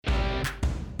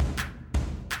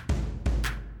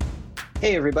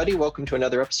Hey everybody, welcome to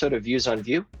another episode of Views on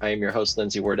Vue. I am your host,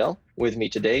 Lindsay Wardell. With me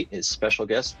today is special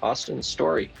guest Austin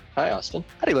Story. Hi, Austin.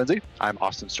 Hi, Lindsay. I'm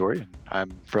Austin Story, and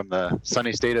I'm from the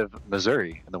sunny state of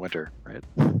Missouri in the winter, right?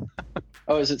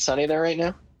 Oh, is it sunny there right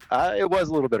now? It was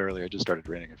a little bit earlier. It just started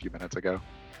raining a few minutes ago.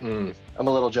 I'm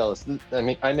a little jealous. I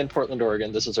mean, I'm in Portland,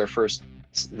 Oregon. This is our first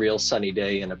real sunny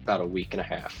day in about a week and a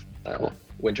half. Cool.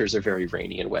 Winters are very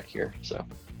rainy and wet here. So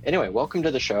anyway, welcome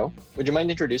to the show. Would you mind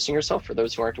introducing yourself for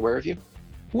those who aren't aware of you?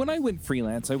 When I went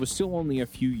freelance, I was still only a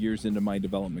few years into my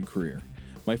development career.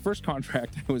 My first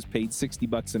contract, I was paid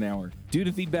 $60 an hour. Due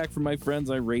to feedback from my friends,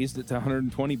 I raised it to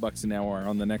 $120 an hour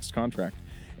on the next contract.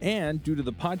 And due to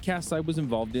the podcasts I was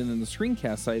involved in and the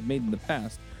screencasts I had made in the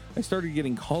past, I started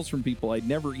getting calls from people I'd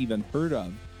never even heard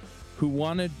of who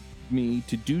wanted me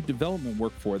to do development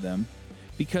work for them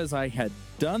because I had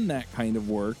done that kind of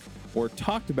work or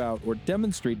talked about or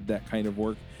demonstrated that kind of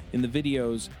work in the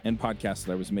videos and podcasts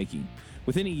that I was making.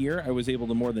 Within a year, I was able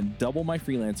to more than double my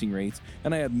freelancing rates,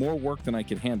 and I had more work than I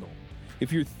could handle.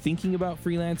 If you're thinking about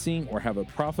freelancing or have a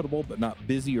profitable but not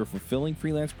busy or fulfilling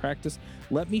freelance practice,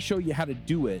 let me show you how to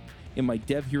do it in my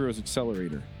Dev Heroes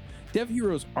Accelerator. Dev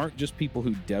Heroes aren't just people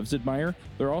who devs admire,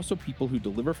 they're also people who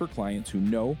deliver for clients who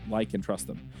know, like, and trust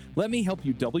them. Let me help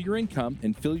you double your income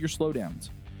and fill your slowdowns.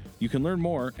 You can learn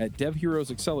more at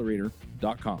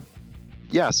devheroesaccelerator.com.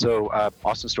 Yeah, so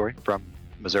Austin Story from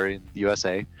Missouri,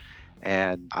 USA,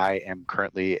 and I am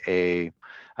currently a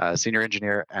senior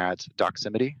engineer at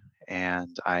Doximity,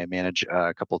 and I manage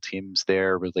a couple teams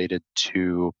there related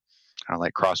to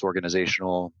like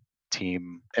cross-organizational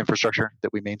team infrastructure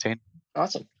that we maintain.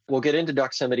 Awesome. We'll get into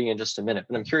Doximity in just a minute,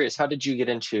 but I'm curious, how did you get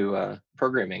into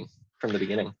programming from the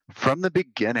beginning? From the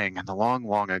beginning, and the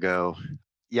long ago.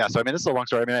 Yeah, so I mean, this is a long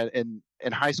story. I mean,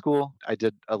 in high school, I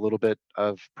did a little bit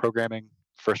of programming.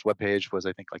 First web page was,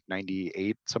 I think, like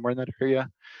 98, somewhere in that area.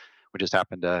 We just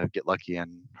happened to get lucky,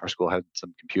 and our school had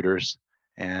some computers,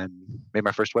 and made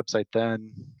my first website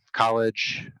then.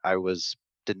 College,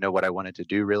 didn't know what I wanted to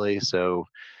do really, so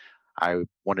I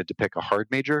wanted to pick a hard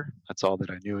major. That's all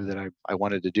that I knew that I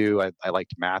wanted to do. I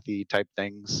liked mathy type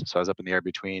things, so I was up in the air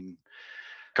between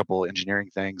a couple engineering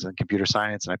things and computer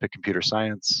science, and I picked computer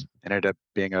science. It ended up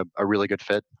being a really good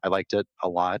fit. I liked it a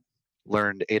lot.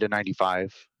 Learned Ada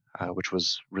 95, which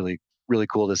was really, really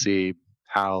cool to see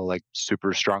how like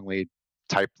super strongly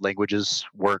typed languages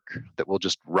work that will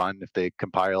just run if they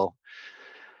compile.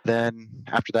 Then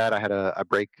after that, I had a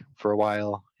break for a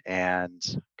while and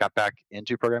got back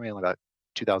into programming in about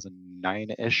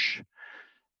 2009-ish.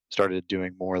 Started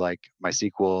doing more like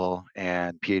MySQL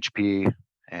and PHP.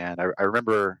 And I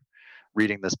remember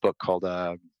reading this book called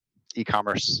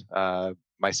E-commerce,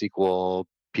 MySQL,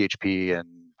 PHP, and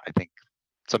I think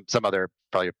some other,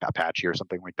 probably Apache or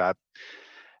something like that.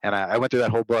 And I went through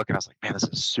that whole book, and I was like, man, this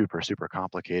is super, super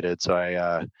complicated. So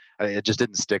it just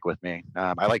didn't stick with me.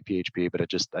 I like PHP, but I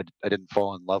didn't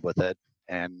fall in love with it.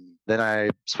 And then I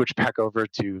switched back over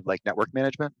to like network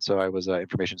management. So I was an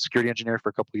information security engineer for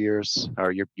a couple of years,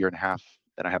 or a year and a half.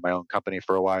 Then I had my own company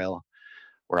for a while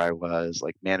where I was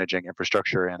like managing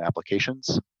infrastructure and applications.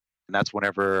 And that's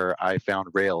whenever I found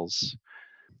Rails.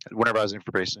 Whenever I was in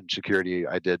information security,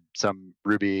 I did some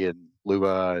Ruby and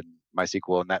Lua and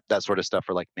MySQL and that sort of stuff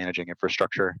for like managing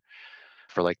infrastructure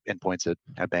for like endpoints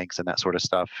at banks and that sort of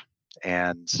stuff.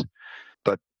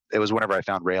 But it was whenever I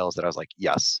found Rails that I was like,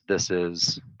 yes, this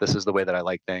is the way that I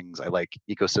like things. I like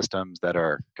ecosystems that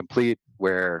are complete,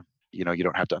 where you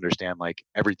don't have to understand like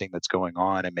everything that's going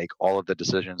on and make all of the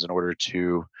decisions in order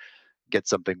to get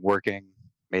something working.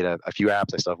 Made a few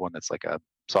apps. I still have one that's like a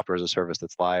software as a service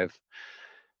that's live.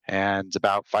 And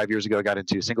about 5 years ago, I got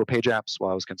into single page apps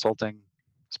while I was consulting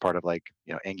as part of like,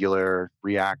 Angular,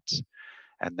 React.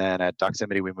 And then at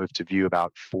Doximity, we moved to Vue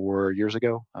about 4 years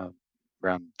ago,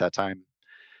 around that time.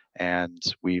 And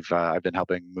I've been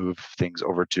helping move things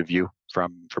over to Vue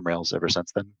from Rails ever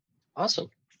since then. Awesome.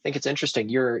 I think it's interesting.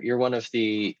 You're one of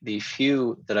the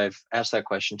few that I've asked that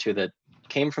question to that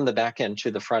came from the back end to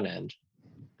the front end,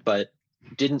 but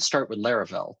didn't start with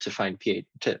Laravel to find Vue.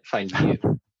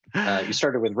 You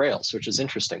started with Rails, which is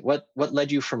interesting. What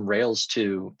led you from Rails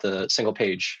to the single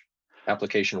page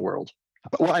application world?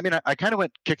 Well, I mean, I kind of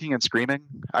went kicking and screaming.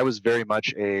 I was very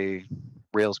much a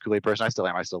Rails Kool-Aid person. I still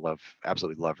am. I still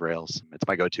absolutely love Rails. It's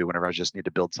my go-to whenever I just need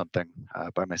to build something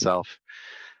by myself.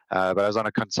 But I was on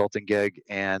a consulting gig,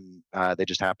 and they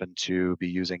just happened to be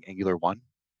using Angular 1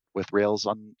 with Rails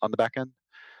on the back end.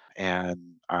 And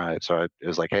so it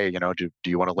was like, hey, do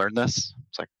you want to learn this?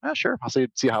 It's like, sure. I'll see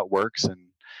how it works. And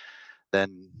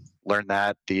then learn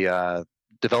that. The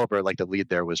developer, like the lead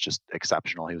there, was just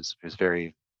exceptional. He was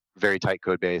very, very tight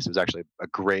code base. It was actually a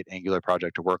great Angular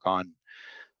project to work on,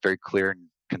 very clear and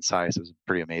concise. It was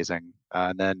pretty amazing.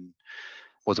 And then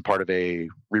was a part of a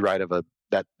rewrite of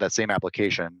that same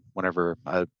application. Whenever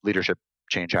a leadership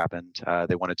change happened,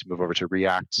 they wanted to move over to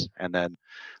React and then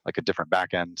like a different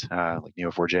backend, like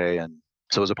Neo4j. And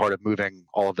so it was a part of moving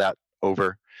all of that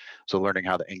over. So learning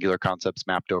how the Angular concepts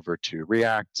mapped over to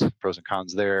React, pros and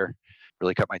cons there,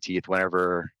 really cut my teeth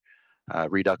whenever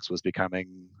Redux was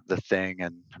becoming the thing.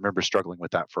 And I remember struggling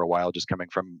with that for a while, just coming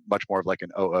from much more of like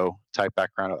an OO type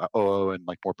background, OO and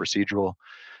like more procedural,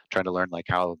 trying to learn like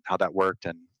how that worked.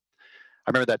 And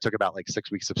I remember that took about like 6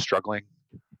 weeks of struggling.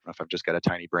 I don't know if I've just got a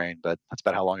tiny brain, but that's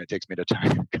about how long it takes me to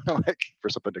kind of like for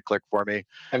something to click for me.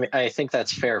 I mean, I think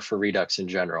that's fair for Redux in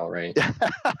general, right?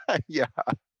 Yeah.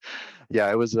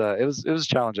 It was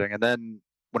challenging. And then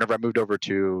whenever I moved over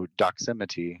to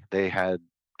Doximity, they had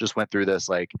just went through this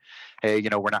like, hey,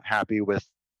 we're not happy with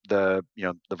the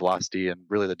velocity and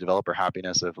really the developer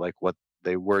happiness of like what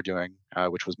they were doing,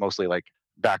 which was mostly like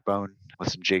Backbone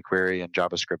with some jQuery and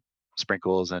JavaScript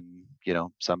sprinkles and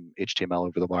some HTML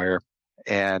over the wire.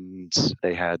 And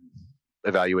they had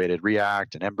evaluated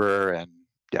React and Ember, and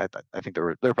I think there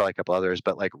were probably a couple others,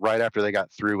 but like right after they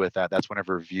got through with that, that's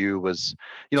whenever Vue was,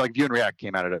 like Vue and React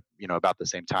came out at about the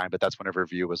same time, but that's whenever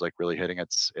Vue was like really hitting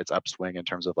its upswing in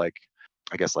terms of like,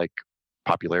 I guess like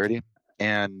popularity.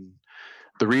 And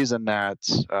the reason that,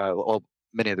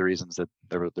 many of the reasons that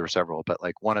there were several, but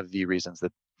like one of the reasons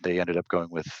that they ended up going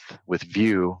with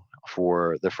Vue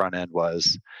for the front end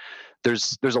was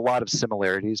there's a lot of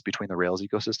similarities between the Rails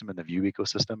ecosystem and the Vue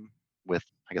ecosystem with,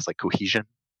 I guess, like cohesion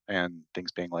and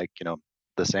things being like,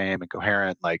 the same and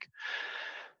coherent. Like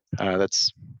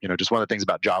that's, just one of the things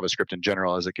about JavaScript in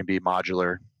general is it can be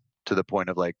modular to the point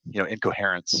of like,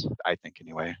 incoherence, I think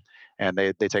anyway. And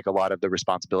they take a lot of the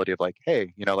responsibility of like,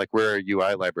 hey, like we're a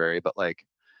UI library, but like,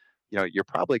 you're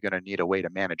probably going to need a way to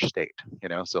manage state,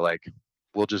 so like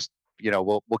we'll just,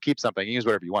 we'll keep something, you use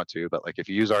whatever you want to, but like if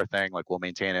you use our thing, like we'll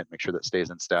maintain it, make sure that it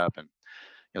stays in step. And,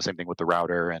 same thing with the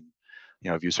router and,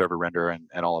 Vue server render and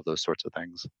all of those sorts of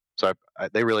things. So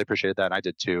they really appreciated that. And I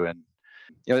did too. And,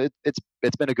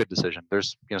 it's been a good decision.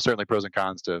 There's, certainly pros and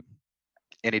cons to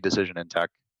any decision in tech,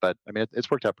 but I mean,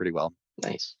 it's worked out pretty well.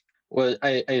 Nice. Well,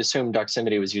 I assume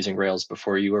Doximity was using Rails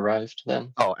before you arrived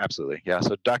then? Oh, absolutely. Yeah.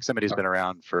 So Doximity's been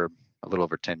around for a little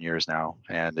over 10 years now,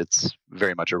 and it's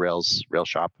very much a Rails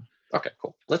shop. Okay,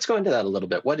 cool. Let's go into that a little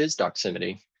bit. What is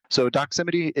Doximity? So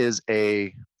Doximity is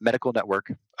a medical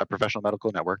network, a professional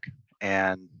medical network,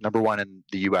 and number one in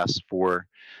the US for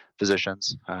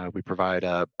physicians. We provide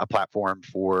a platform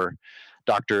for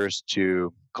doctors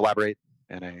to collaborate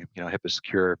in a HIPAA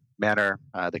secure manner.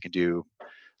 They can do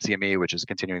CME, which is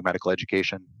continuing medical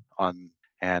education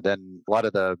and then a lot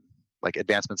of the like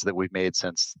advancements that we've made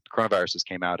since coronaviruses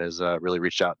came out has really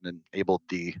reached out and enabled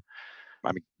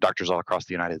doctors all across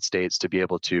the United States to be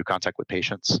able to contact with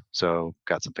patients. So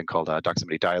got something called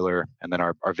Doximity Dialer, and then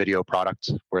our video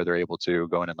product where they're able to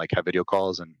go in and like have video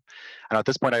calls. And at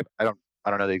this point, I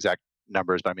don't know the exact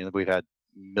numbers, but I mean we've had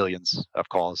millions of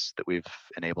calls that we've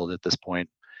enabled at this point.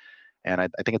 And I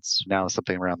think it's now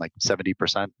something around like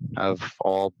 70% of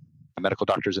all medical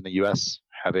doctors in the U.S.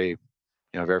 have a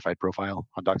verified profile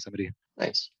on Doximity.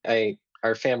 Nice.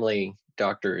 Our family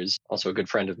doctor is also a good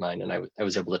friend of mine, and I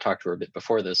was able to talk to her a bit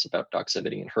before this about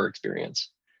Doximity and her experience.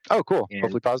 Oh, cool. And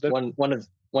hopefully positive.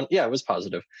 Yeah, it was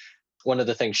positive. One of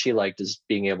the things she liked is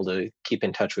being able to keep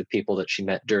in touch with people that she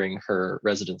met during her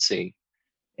residency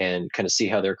and kind of see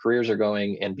how their careers are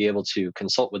going and be able to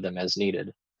consult with them as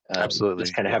needed. Absolutely.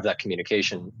 Just kind of have that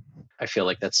communication. I feel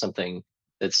like that's something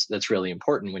that's really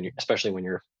important especially when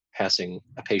you're passing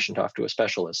a patient off to a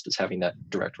specialist, is having that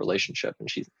direct relationship.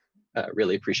 And she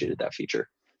really appreciated that feature.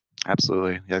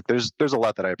 Absolutely. Yeah. There's a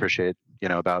lot that I appreciate,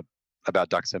 about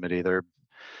Doximity. They're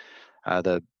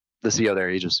the CEO there.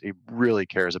 He really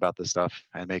cares about this stuff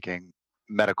and making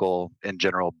medical in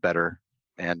general better,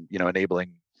 and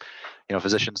enabling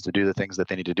physicians to do the things that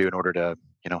they need to do in order to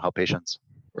help patients.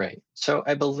 Right. So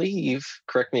I believe,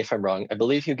 correct me if I'm wrong, I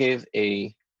believe you gave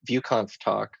a VueConf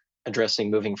talk addressing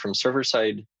moving from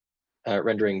server-side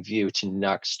rendering Vue to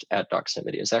Nuxt at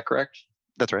Doximity. Is that correct?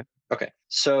 That's right. Okay.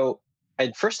 So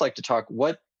I'd first like to talk,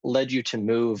 what led you to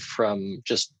move from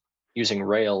just using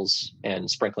Rails and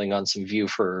sprinkling on some Vue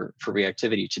for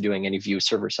reactivity to doing any Vue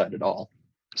server-side at all?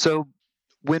 So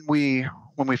when we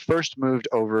first moved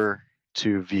over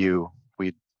to Vue,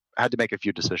 we had to make a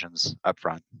few decisions up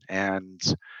front, and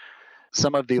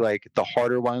some of the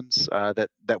harder ones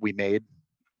that we made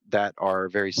that are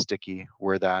very sticky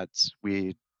were that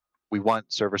we want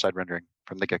server-side rendering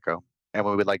from the get-go, and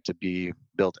we would like to be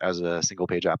built as a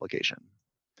single-page application.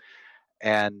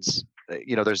 And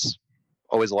there's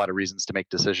always a lot of reasons to make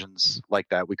decisions like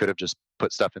that. We could have just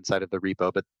put stuff inside of the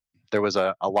repo, but there was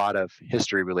a lot of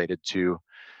history related to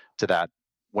that.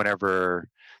 Whenever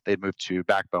they'd moved to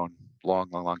Backbone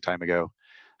long time ago,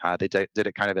 they did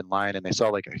it kind of in line, and they saw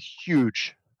like a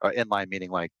huge inline, meaning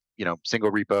like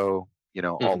single repo,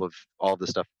 Mhm. all of the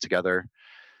stuff together.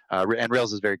 And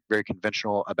Rails is very very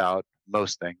conventional about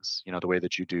most things. The way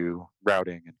that you do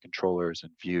routing and controllers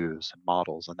and views and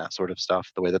models and that sort of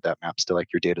stuff. The way that maps to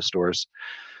like your data stores,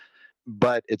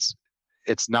 but it's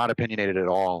not opinionated at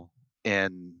all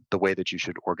in the way that you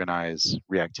should organize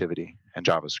reactivity and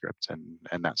JavaScript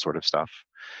and that sort of stuff.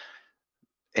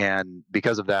 And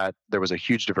because of that, there was a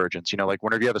huge divergence. Like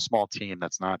whenever you have a small team,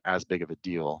 that's not as big of a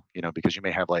deal, because you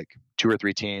may have like 2 or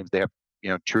 3 teams. They have,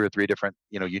 2 or 3 different,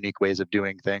 unique ways of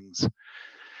doing things.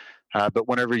 But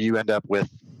whenever you end up with,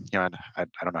 and I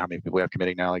don't know how many people we have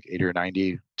committing now, like 80 or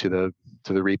 90 to the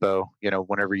repo,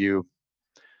 whenever you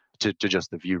to just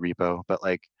the Vue repo, but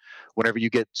like whenever you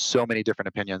get so many different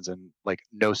opinions and like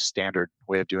no standard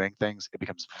way of doing things, it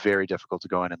becomes very difficult to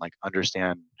go in and like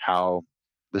understand how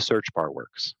the search bar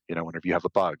works. Whenever you have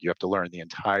a bug, you have to learn the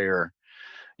entire,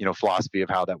 philosophy of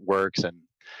how that works. And,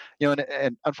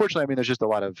 and unfortunately, I mean, there's just a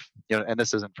lot of, and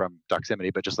this isn't from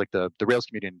Doximity, but just like the Rails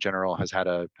community in general has had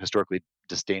a historically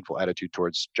disdainful attitude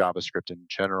towards JavaScript in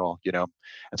general, and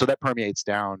so that permeates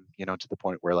down, to the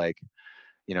point where like,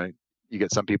 you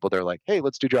get some people, they're like, hey,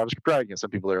 let's do JavaScript right. Some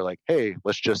people are like, hey,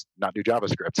 let's just not do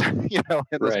JavaScript, and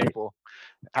those Right. people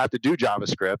have to do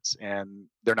JavaScript and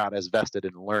they're not as vested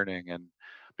in learning and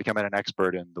becoming an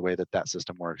expert in the way that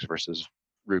system works versus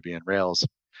Ruby and Rails.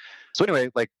 So anyway,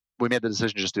 like we made the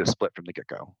decision to just do a split from the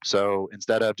get-go. So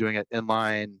instead of doing it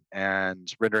inline and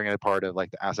rendering it a part of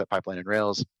like the asset pipeline in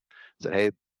Rails, said,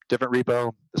 hey, different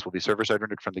repo, this will be server-side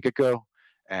rendered from the get-go,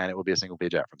 and it will be a single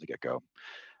page app from the get-go.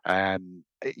 And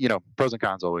pros and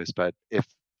cons always, but if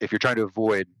you're trying to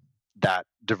avoid that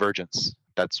divergence,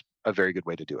 that's a very good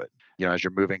way to do it. As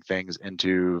you're moving things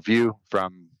into Vue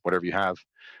from whatever you have,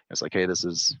 it's like, hey,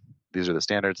 these are the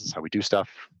standards, this is how we do stuff.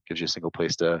 Gives you a single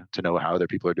place to know how other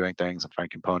people are doing things and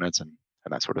find components and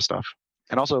that sort of stuff.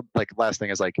 And also, like, last thing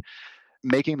is like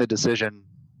making the decision,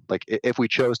 like if we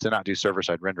chose to not do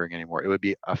server-side rendering anymore, it would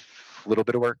be a little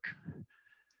bit of work.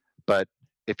 But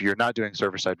if you're not doing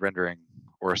server-side rendering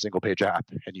or a single page app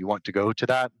and you want to go to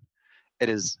that, it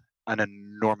is an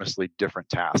enormously different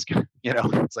task.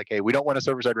 It's like, hey, we don't want a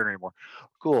server-side render anymore.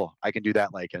 Cool, I can do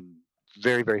that like in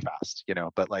very, very fast,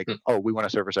 but like, oh, we want a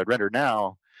server-side render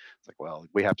now. It's like, well,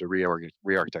 we have to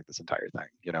re-architect this entire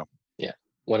thing, Yeah.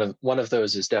 One of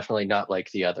those is definitely not like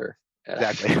the other.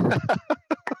 Exactly.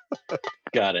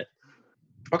 Got it.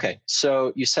 Okay.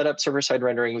 So you set up server-side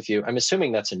rendering with Vue. I'm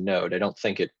assuming that's a Node. I don't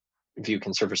think Vue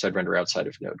can server-side render outside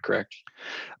of Node, correct?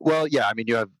 Well, yeah. I mean,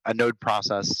 you have a Node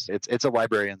process. It's a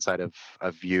library inside of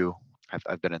Vue.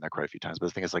 I've been in there quite a few times, but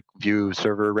the thing is like Vue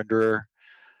server renderer,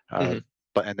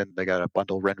 but and then they got a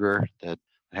bundle renderer that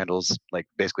handles like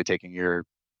basically taking your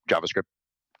JavaScript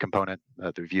component,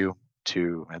 the Vue,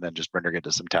 and then just rendering it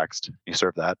to some text. You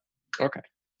serve that. Okay.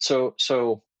 So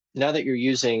now that you're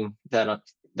using that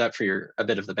for a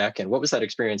bit of the backend, what was that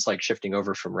experience like shifting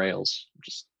over from Rails? I'm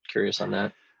just curious on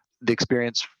that. The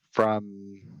experience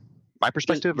from my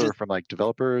perspective, or from like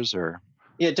developers, or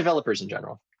developers in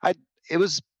general. It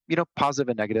was positive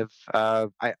and negative.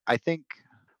 I think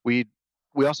we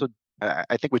also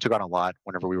I think we took on a lot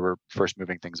whenever we were first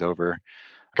moving things over,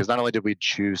 because not only did we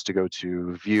choose to go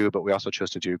to Vue, but we also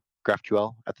chose to do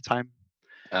GraphQL at the time.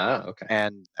 Okay.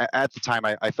 And at the time,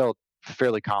 I felt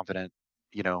fairly confident,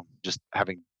 just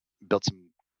having built some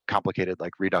complicated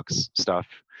like Redux stuff,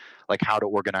 like how to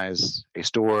organize a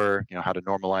store, how to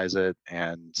normalize it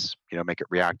and, make it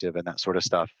reactive and that sort of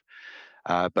stuff.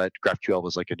 But GraphQL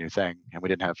was like a new thing, and we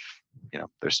didn't have,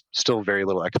 there's still very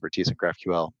little expertise in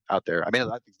GraphQL out there. I mean,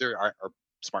 I think there are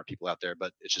smart people out there,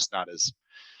 but it's just not as,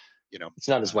 it's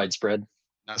not as widespread,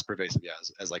 not as pervasive, yeah,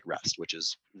 as like REST, which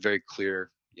is very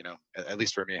clear, at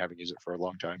least for me, having used it for a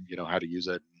long time, how to use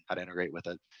it, how to integrate with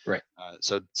it. Right.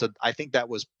 So I think that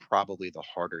was probably the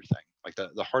harder thing. Like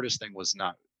the hardest thing was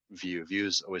not Vue.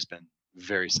 Vue's always been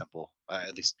very simple,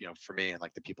 at least, for me and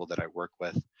like the people that I work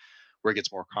with. Where it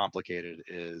gets more complicated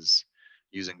is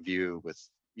using Vue with,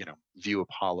 Vue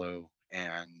Apollo,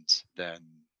 and then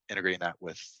integrating that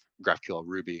with GraphQL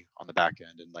Ruby on the back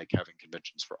end, and like having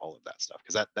conventions for all of that stuff.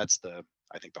 Because that's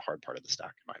I think the hard part of the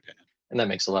stack, in my opinion. And that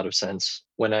makes a lot of sense.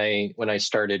 When I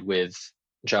started with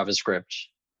JavaScript,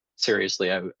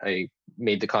 seriously, I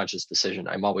made the conscious decision.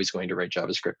 I'm always going to write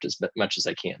JavaScript as much as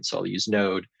I can. So I'll use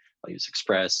Node, I'll use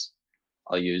Express,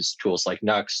 I'll use tools like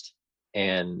Nuxt,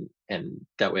 and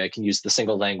that way I can use the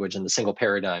single language and the single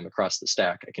paradigm across the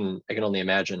stack. I can only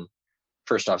imagine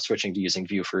first off switching to using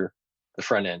Vue for the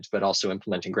front end, but also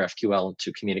implementing GraphQL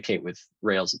to communicate with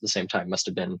Rails at the same time must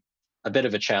have been a bit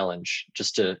of a challenge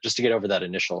just to get over that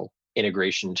initial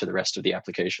integration to the rest of the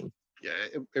application. Yeah,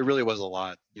 it really was a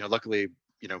lot. Luckily,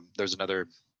 there's another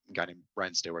guy named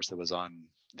Brian Stewart that was on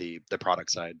the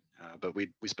product side, but we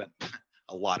spent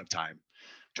a lot of time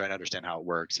trying to understand how it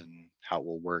works and how it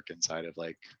will work inside of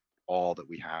like all that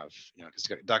we have. Because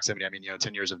Doc70,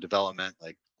 10 years of development,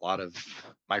 like a lot of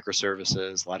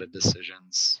microservices, a lot of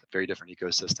decisions, very different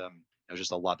ecosystem.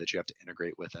 Just a lot that you have to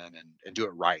integrate within and do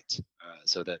it right,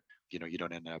 so that you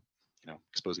don't end up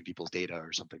exposing people's data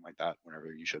or something like that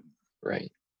whenever you shouldn't.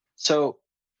 Right. So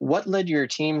what led your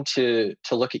team to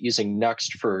look at using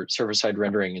Nuxt for server-side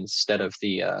rendering instead of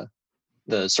the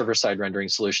server-side rendering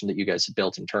solution that you guys had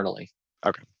built internally?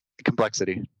 Okay.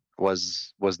 Complexity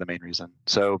was the main reason.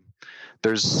 So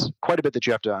there's quite a bit that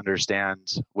you have to understand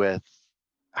with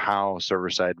how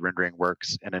server-side rendering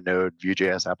works in a Node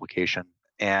Vue.js application.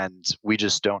 And we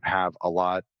just don't have a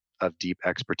lot of deep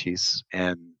expertise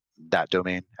in that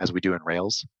domain as we do in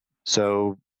Rails.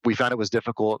 So we found it was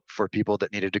difficult for people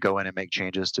that needed to go in and make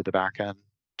changes to the backend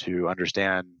to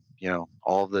understand,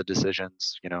 all of the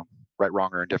decisions, right, wrong,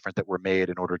 or indifferent that were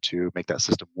made in order to make that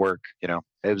system work. It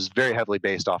was very heavily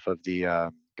based off of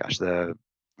the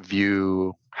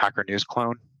Vue Hacker News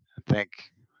clone. Thank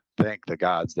the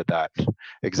gods that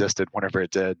existed whenever it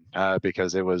did,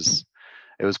 because it was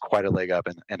quite a leg up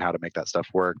in how to make that stuff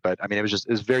work. But it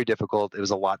was very difficult. It was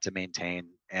a lot to maintain.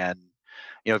 And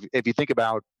if you think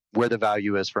about where the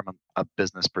value is from a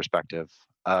business perspective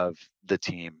of the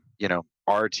team,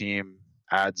 our team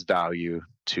adds value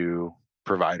to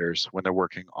providers when they're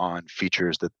working on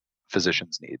features that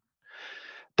physicians need.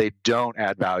 They don't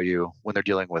add value when they're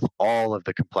dealing with all of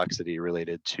the complexity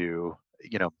related to,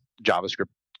 JavaScript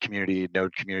community,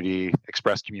 Node community,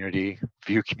 Express community,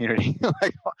 Vue community.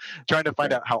 Like trying to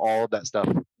find out how all of that stuff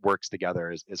works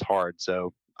together is hard.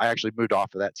 So I actually moved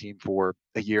off of that team for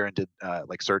a year and did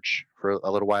search for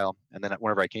a little while. And then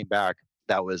whenever I came back,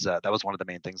 that was one of the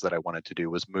main things that I wanted to do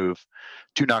was move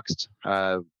to Nuxt.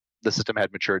 The system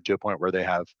had matured to a point where they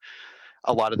have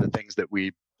a lot of the things that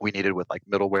we needed with like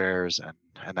middlewares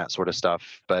and that sort of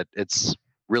stuff. But it's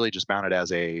really just mounted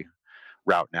as a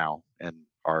route now in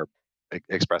our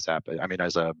Express app.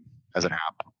 As an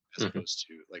app, as opposed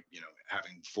to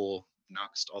having full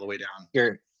Nuxt all the way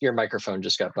down. Your microphone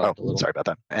just got bumped a little. Sorry about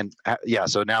that. And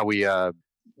so now we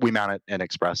mount it in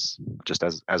Express just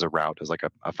as a route, as like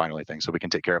a finally thing, so we can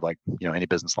take care of any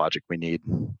business logic we need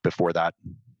before that.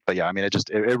 But yeah,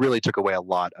 it really took away a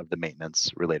lot of the maintenance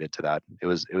related to that. It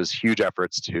was huge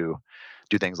efforts to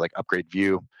do things like upgrade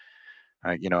Vue,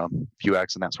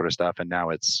 Vuex and that sort of stuff, and now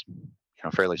it's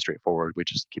fairly straightforward. We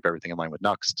just keep everything in line with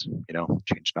Nuxt,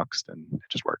 change Nuxt, and it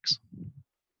just works.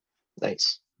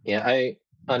 Nice. Yeah,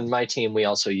 on my team, we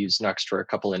also use Nuxt for a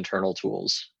couple internal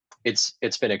tools.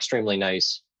 It's been extremely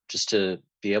nice just to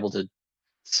be able to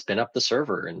spin up the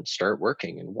server and start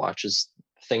working and watch as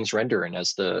things render and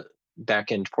as the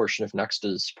backend portion of Nuxt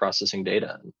is processing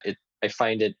data. I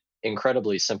find it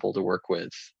incredibly simple to work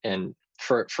with. And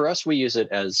for us, we use it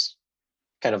as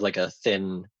kind of like a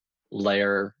thin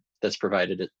layer that's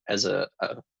provided as a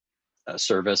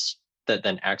service that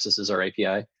then accesses our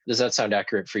API. Does that sound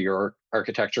accurate for your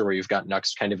architecture, where you've got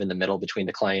Nuxt kind of in the middle between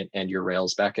the client and your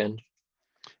Rails backend?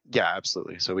 Yeah,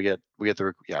 absolutely. So we get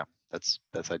that's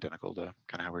identical to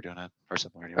kind of how we're doing it, or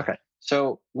similar anyway. Okay.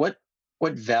 So what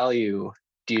value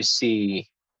do you see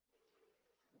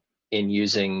in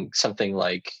using something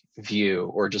like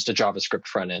Vue or just a JavaScript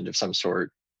front end of some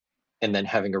sort, and then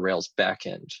having a Rails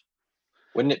backend?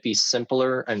 Wouldn't it be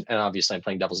simpler? And obviously, I'm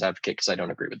playing devil's advocate because I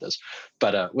don't agree with this.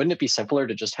 But wouldn't it be simpler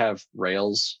to just have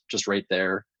Rails just right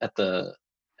there at the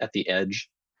edge,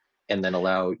 and then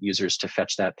allow users to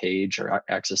fetch that page or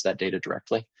access that data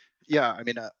directly? Yeah,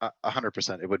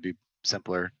 100%. It would be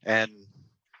simpler. And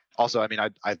also,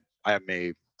 I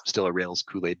am still a Rails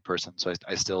Kool-Aid person, so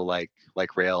I still like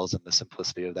Rails and the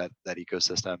simplicity of that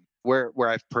ecosystem. Where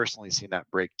I've personally seen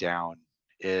that break down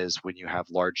is when you have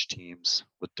large teams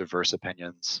with diverse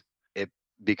opinions. It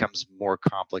becomes more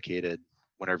complicated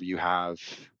whenever you have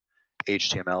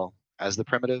HTML as the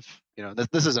primitive.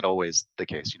 This isn't always the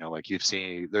case. Like you've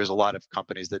seen, there's a lot of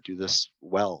companies that do this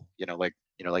well.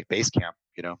 Like Basecamp.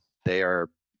 They are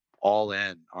all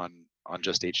in on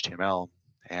just HTML,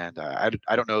 and I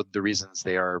don't know the reasons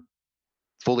they are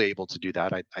fully able to do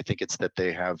that. I think it's that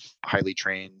they have highly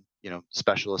trained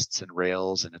specialists in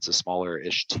Rails, and it's a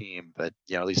smaller-ish team. But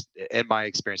at least in my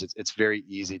experience, it's very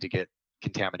easy to get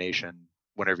contamination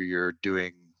whenever you're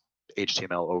doing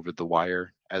HTML over the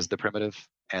wire as the primitive,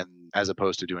 and as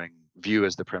opposed to doing Vue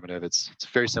as the primitive. It's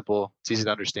very simple. It's easy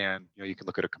to understand. You can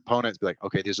look at a component, be like,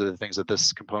 okay, these are the things that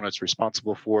this component's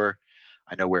responsible for.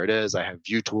 I know where it is. I have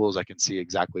Vue tools. I can see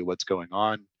exactly what's going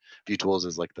on. Vue tools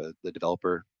is like the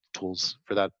developer tools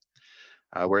for that.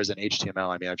 Whereas in HTML,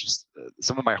 I mean, I've just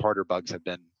some of my harder bugs have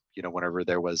been, whenever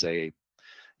there was a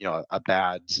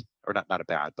bad, or not a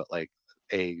bad, but like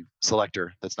a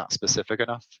selector that's not specific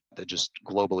enough that just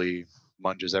globally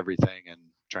munges everything, and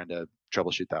trying to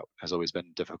troubleshoot that has always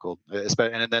been difficult.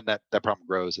 And then that problem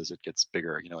grows as it gets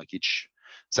bigger. Like each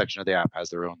section of the app has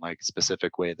their own like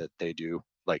specific way that they do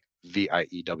like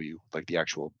VIEW, like the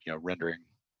actual rendering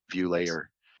view layer.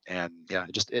 And yeah,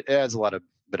 it adds a lot of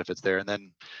benefits there. And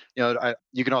then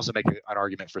you can also make an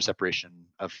argument for separation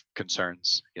of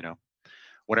concerns.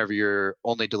 Whenever you're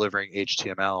only delivering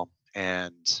HTML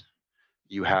and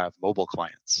you have mobile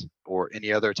clients or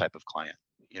any other type of client,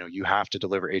 you have to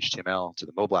deliver HTML to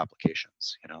the mobile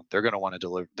applications. They're going to want to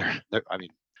deliver. I mean,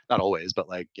 not always, but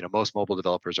like most mobile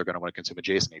developers are going to want to consume a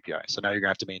JSON API. So now you're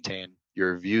going to have to maintain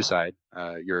your Vue side,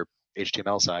 your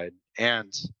HTML side,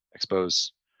 and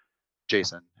expose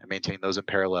JSON and maintain those in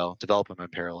parallel, develop them in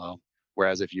parallel.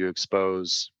 Whereas if you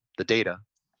expose the data,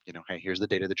 hey, here's the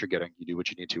data that you're getting. You do what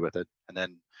you need to with it, and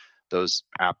then those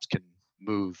apps can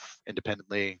move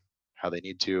independently how they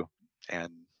need to,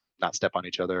 and not step on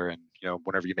each other. And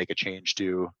whenever you make a change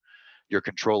to your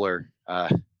controller,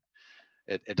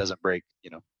 it doesn't break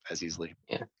as easily.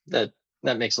 Yeah, that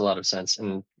makes a lot of sense.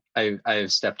 And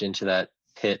I've stepped into that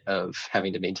pit of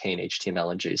having to maintain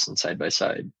HTML and JSON side by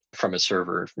side from a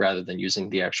server rather than using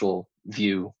the actual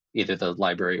Vue, either the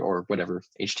library or whatever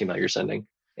HTML you're sending.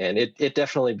 And it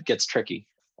definitely gets tricky.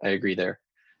 I agree there.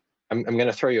 I'm going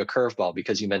to throw you a curveball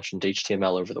because you mentioned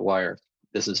HTML over the wire.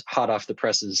 This is hot off the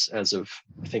presses as of,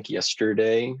 I think,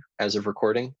 yesterday, as of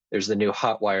recording. There's the new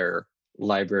Hotwire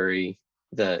library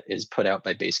that is put out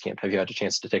by Basecamp. Have you had a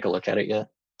chance to take a look at it yet?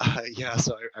 Yeah,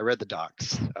 so I read the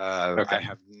docs. Okay. I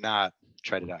have not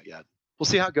tried it out yet. We'll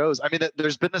see how it goes. I mean,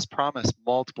 there's been this promise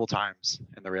multiple times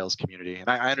in the Rails community, and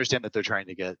I understand that they're trying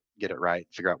to get it right,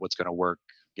 figure out what's going to work,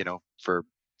 for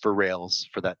Rails,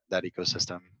 for that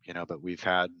ecosystem, But we've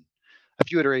had a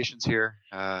few iterations here.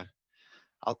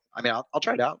 I'll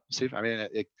try it out. See if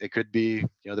it could be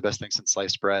the best thing since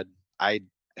sliced bread.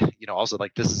 Also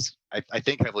like this is I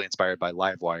think heavily inspired by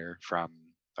Livewire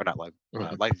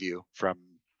LiveView from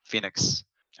Phoenix,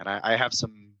 and I have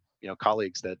some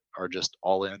colleagues that are just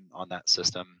all in on that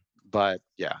system. But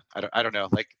yeah, I don't know,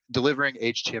 like delivering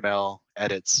HTML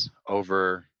edits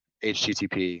over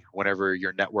HTTP whenever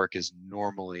your network is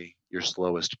normally your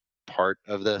slowest part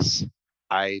of this.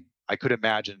 I could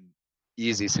imagine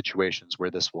easy situations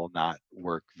where this will not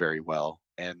work very well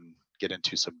and get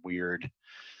into some weird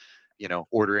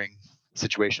ordering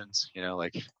situations,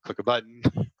 like click a button,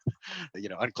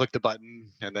 unclick the button,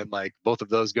 and then like both of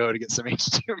those go to get some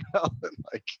HTML and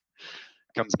like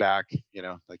comes back,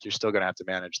 like you're still going to have to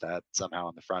manage that somehow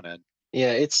on the front end.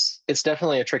 Yeah, it's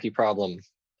definitely a tricky problem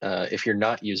if you're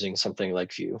not using something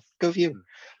like Vue. Go Vue.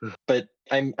 But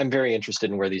I'm very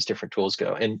interested in where these different tools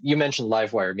go. And you mentioned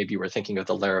Livewire. Maybe you were thinking of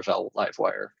the Laravel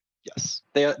Livewire. Yes.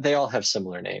 They all have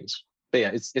similar names. But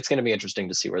yeah, it's going to be interesting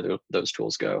to see where those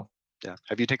tools go. Yeah.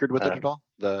 Have you tinkered with it at all?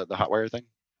 The Hotwire thing?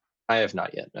 I have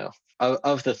not yet, no.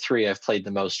 Of the three, I've played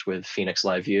the most with Phoenix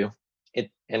LiveView.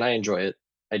 And I enjoy it.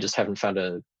 I just haven't found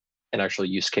an actual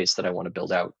use case that I want to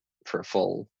build out for a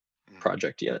full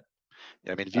project yet.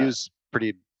 Yeah, I mean, Vue's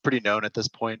pretty known at this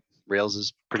point. Rails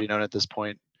is pretty known at this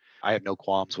point. I have no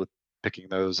qualms with picking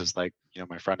those as like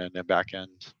my front end and back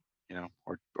end,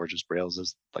 or just Rails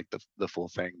as like the full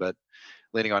thing. But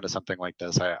leaning onto something like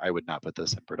this, I would not put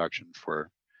this in production for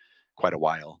quite a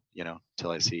while,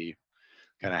 till I see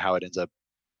kind of how it ends up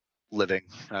living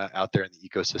out there in the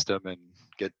ecosystem and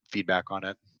get feedback on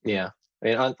it. Yeah. I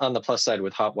mean, on the plus side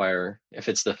with Hotwire, if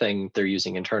it's the thing they're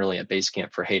using internally at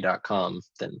Basecamp for hey.com,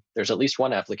 then there's at least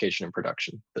one application in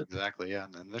production. But exactly, yeah.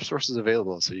 And there's sources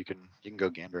available, so you can go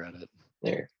gander at it.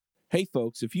 There. Hey,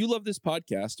 folks, if you love this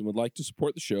podcast and would like to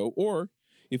support the show, or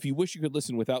if you wish you could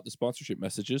listen without the sponsorship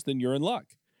messages, then you're in luck.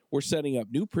 We're setting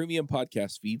up new premium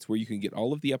podcast feeds where you can get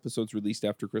all of the episodes released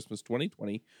after Christmas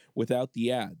 2020 without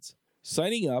the ads.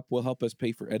 Signing up will help us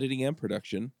pay for editing and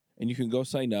production, and you can go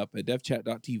sign up at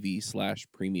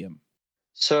devchat.tv/premium.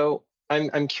 So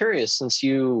I'm curious, since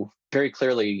you very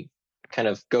clearly kind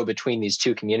of go between these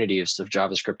two communities of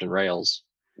JavaScript and Rails,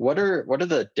 what are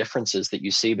the differences that you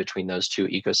see between those two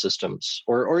ecosystems,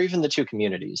 or even the two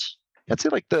communities? I'd say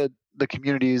like the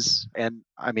communities, and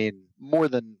I mean more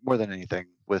than anything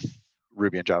with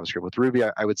Ruby and JavaScript. With Ruby,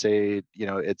 I would say,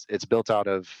 it's built out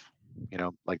of,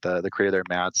 like the creator there,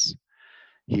 Mads.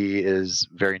 He is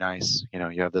very nice.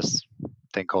 You have this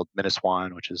thing called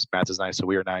Miniswan, which is Mads is nice, so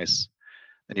we are nice.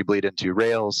 Then you bleed into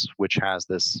Rails, which has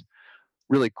this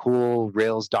really cool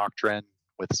Rails doctrine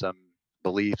with some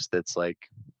beliefs that's like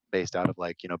based out of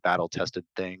like, battle tested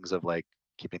things of like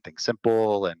keeping things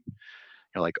simple, and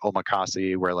like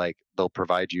omakase, where like they'll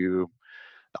provide you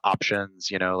the options,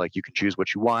 like you can choose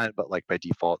what you want, but like by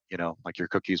default, like your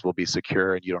cookies will be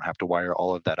secure and you don't have to wire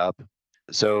all of that up.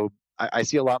 So I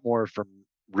see a lot more from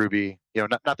Ruby,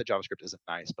 not that JavaScript isn't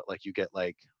nice, but like you get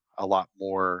like a lot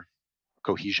more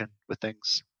cohesion with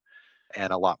things,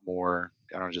 and a lot more,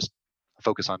 I don't know, just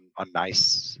focus on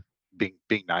nice,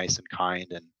 being nice and kind.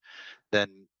 And then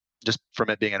just from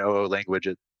it being an OO language,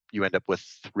 you end up with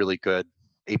really good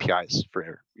APIs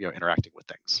for interacting with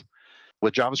things.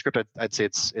 With JavaScript, I'd say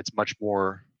it's much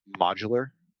more modular,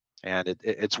 and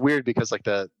it's weird because like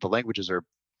the languages are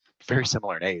very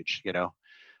similar in age,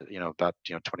 about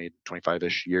 20,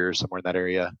 25-ish years, somewhere in that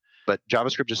area. But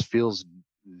JavaScript just feels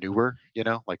newer,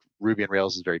 like Ruby and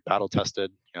Rails is very battle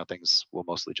tested, things will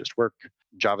mostly just work.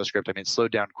 JavaScript, I mean, it's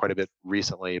slowed down quite a bit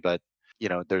recently, but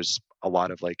there's a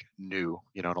lot of like new,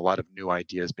 and a lot of new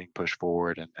ideas being pushed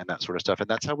forward, and that sort of stuff. And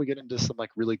that's how we get into some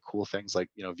like really cool things, like,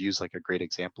 Vue's like a great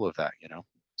example of that,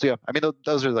 So yeah, I mean,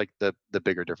 those are like the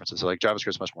bigger differences. So like JavaScript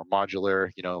is much more modular,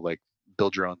 like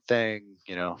build your own thing,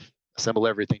 assemble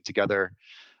everything together.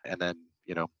 And then,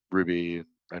 Ruby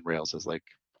and Rails is like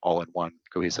all in one,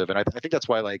 cohesive. And I think that's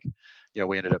why, like,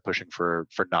 we ended up pushing for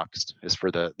Nuxt, is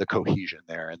for the cohesion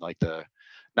there, and like the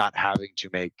not having to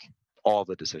make all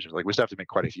the decisions. Like we still have to make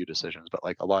quite a few decisions, but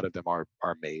like a lot of them are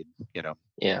made,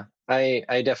 Yeah,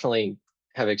 I definitely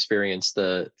have experienced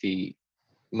the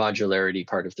modularity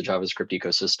part of the JavaScript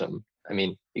ecosystem. I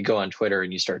mean, you go on Twitter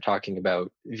and you start talking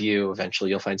about Vue, eventually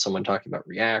you'll find someone talking about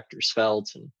React or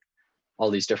Svelte and all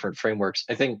these different frameworks.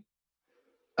 I think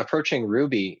approaching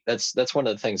Ruby, that's one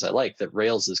of the things I like, that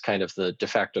Rails is kind of the de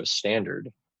facto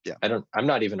standard. Yeah. I'm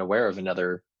not even aware of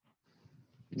another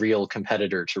real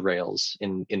competitor to Rails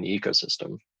in the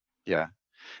ecosystem. Yeah,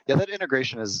 that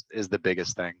integration is the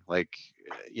biggest thing. Like,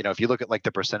 if you look at like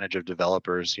the percentage of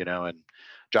developers, and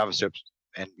JavaScript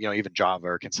and even Java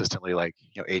are consistently like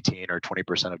 18 or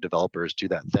 20% of developers do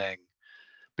that thing.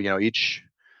 But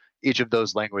each of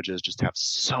those languages just have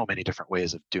so many different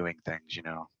ways of doing things.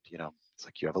 It's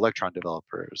like you have Electron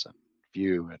developers and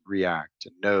Vue and React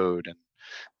and Node and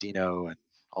Dino and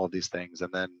all of these things,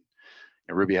 and then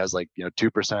Ruby has like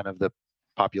 2% of the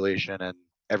population, and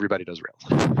everybody does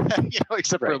Rails,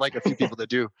 except for like a few people that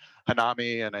do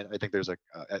Hanami, and I think there's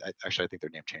actually I think their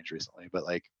name changed recently, but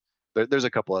like there's a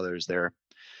couple others there.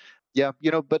 Yeah,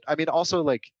 but I mean, also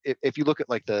like if you look at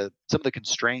like some of the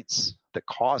constraints that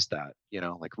cause that,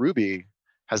 like Ruby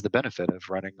has the benefit of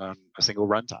running on a single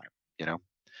runtime.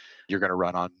 You're going to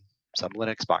run on some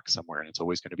Linux box somewhere, and it's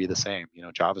always going to be the same.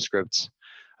 JavaScript,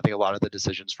 I think a lot of the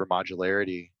decisions for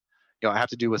modularity, I have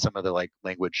to do with some of the like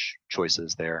language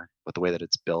choices there with the way that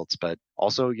it's built, but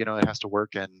also, it has to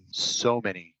work in so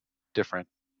many different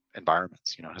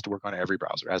environments. It has to work on every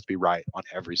browser. It has to be right on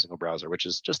every single browser, which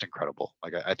is just incredible.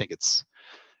 Like I think it's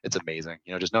amazing.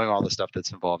 Just knowing all the stuff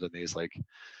that's involved in these, like,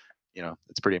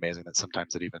 it's pretty amazing that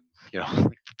sometimes it even,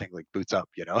 like the thing like boots up,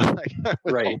 like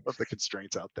with all of the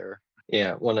constraints out there.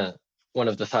 Yeah, one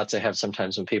of the thoughts I have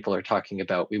sometimes when people are talking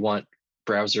about, we want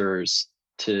browsers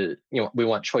to, we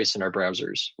want choice in our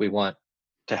browsers. We want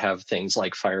to have things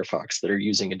like Firefox that are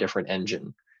using a different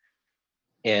engine.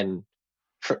 And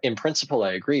in principle,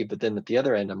 I agree. But then at the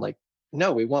other end, I'm like,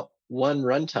 no, we want one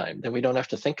runtime. Then we don't have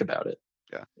to think about it.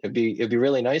 Yeah, it'd be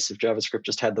really nice if JavaScript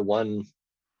just had the one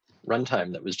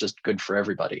runtime that was just good for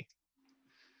everybody,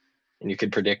 and you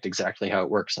could predict exactly how it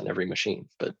works on every machine.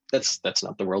 But that's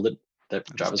not the world that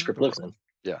JavaScript lives in.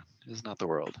 Yeah, it's not the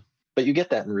world. But you get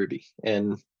that in Ruby,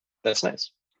 and that's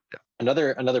nice. Yeah.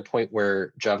 Another point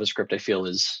where JavaScript, I feel,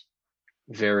 is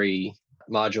very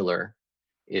modular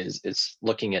is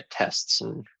looking at tests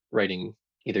and writing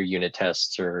either unit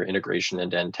tests or integration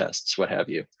and end tests, what have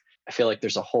you. I feel like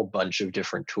there's a whole bunch of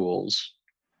different tools.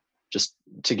 Just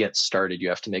to get started, you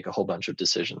have to make a whole bunch of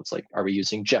decisions. Like, are we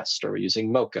using Jest? Are we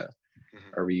using Mocha?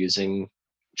 Mm-hmm. Are we using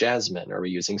Jasmine? Are we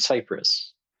using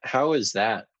Cypress? How is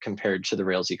that compared to the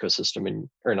Rails ecosystem,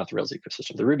 or not the Rails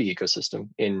ecosystem, the Ruby ecosystem,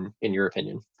 in your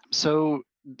opinion? So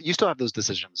you still have those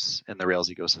decisions in the Rails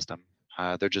ecosystem.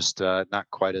 They're just not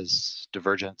quite as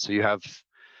divergent. So you have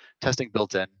testing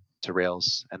built in to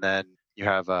Rails, and then you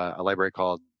have a library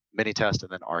called Minitest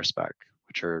and then RSpec,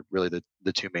 which are really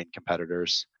the two main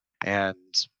competitors. And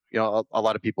a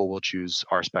lot of people will choose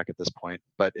RSpec at this point,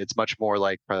 but it's much more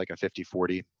like probably like a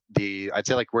 50-40. I'd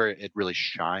say like where it really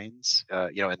shines,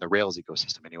 in the Rails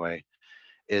ecosystem anyway,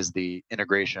 is the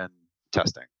integration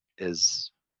testing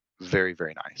is very,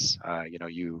 very nice.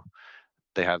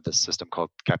 They have this system called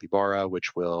Capybara,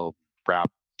 which will wrap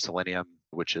Selenium,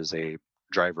 which is a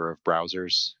driver of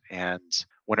browsers. And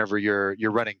whenever you're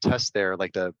running tests there,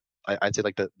 like I'd say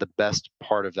like the best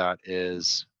part of that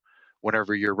is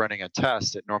whenever you're running a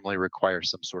test, it normally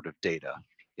requires some sort of data,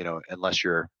 unless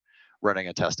you're running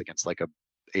a test against like a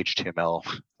HTML,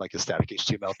 like a static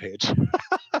HTML page,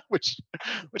 which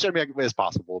I mean is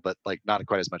possible, but like not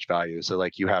quite as much value. So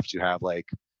like you have to have like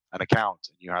an account,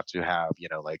 and you have to have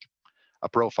like a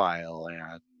profile,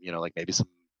 and like maybe some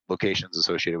locations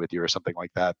associated with you or something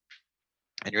like that,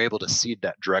 and you're able to seed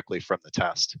that directly from the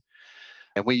test.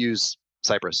 And we use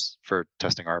Cypress for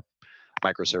testing our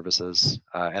microservices,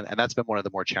 and that's been one of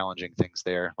the more challenging things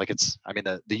there. Like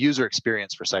the user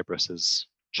experience for Cypress is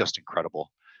just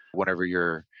incredible. Whenever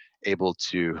you're able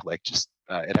to like just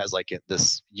it has like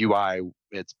this UI,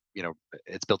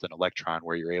 it's built in Electron,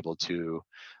 where you're able to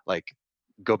like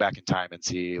go back in time and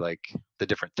see like the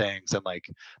different things, and like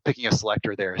picking a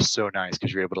selector there is so nice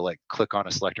because you're able to like click on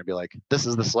a selector and be like, this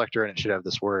is the selector and it should have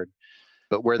this word.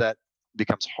 But where that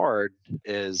becomes hard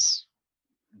is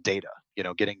data,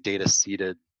 getting data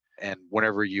seeded. And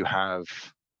whenever you have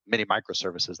many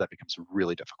microservices, that becomes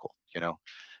really difficult,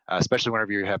 especially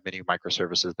whenever you have many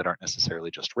microservices that aren't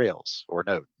necessarily just Rails or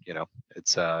Node.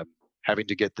 It's having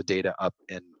to get the data up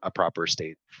in a proper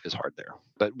state is hard there,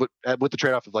 but with the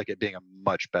trade-off of like it being a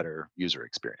much better user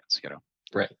experience.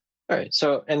 Right. All right.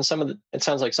 So, and it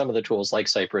sounds like some of the tools like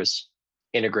Cypress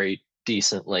integrate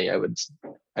decently, I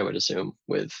would assume,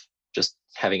 with just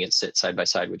having it sit side by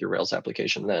side with your Rails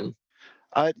application then.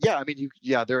 Yeah, I mean,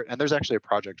 there's actually a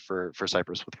project for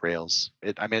Cypress with Rails.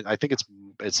 I think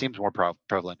it seems more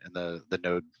prevalent in the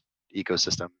Node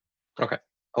ecosystem. Okay.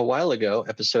 A while ago,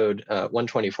 episode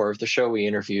 124 of the show, we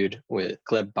interviewed with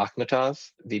Gleb Bakhmatov,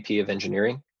 VP of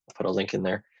Engineering. I'll put a link in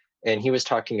there. And he was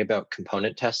talking about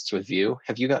component tests with Vue.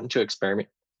 Have you gotten to experiment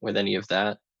with any of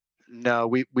that? No,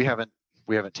 we haven't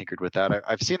tinkered with that.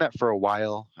 I've seen that for a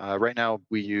while. Right now,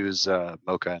 we use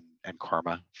Mocha and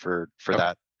Karma for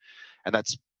that, and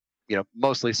that's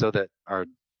mostly so that our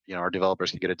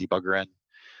developers can get a debugger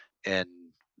in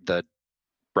the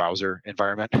browser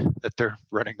environment that they're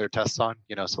running their tests on.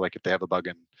 So like if they have a bug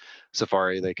in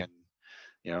Safari, they can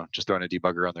just throw in a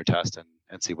debugger on their test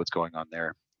and see what's going on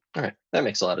there. All right, that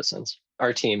makes a lot of sense.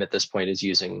 Our team at this point is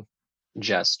using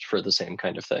Jest for the same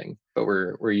kind of thing, but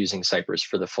we're using Cypress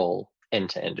for the full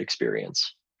end-to-end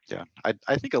experience. Yeah,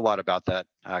 I think a lot about that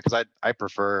because I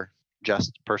prefer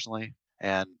Jest personally,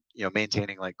 and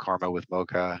maintaining like Karma with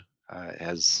Mocha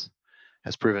has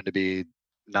proven to be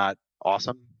not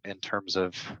awesome in terms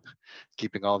of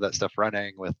keeping all of that stuff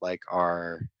running with like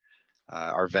our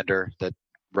vendor that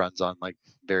runs on like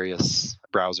various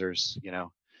browsers.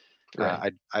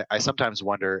 Right. I sometimes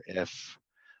wonder if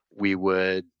we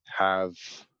would have,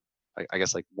 I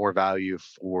guess, like more value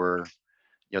for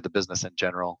the business in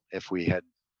general if we had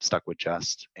stuck with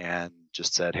Jest and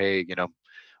just said, hey,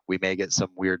 we may get some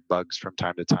weird bugs from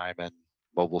time to time in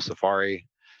mobile Safari,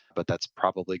 but that's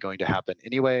probably going to happen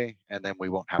anyway, and then we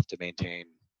won't have to maintain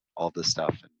all this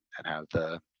stuff and have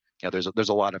the there's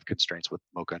a lot of constraints with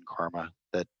Mocha and Karma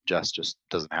that Jest just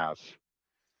doesn't have.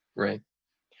 Right.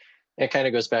 It kind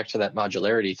of goes back to that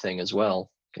modularity thing as well,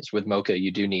 because with Mocha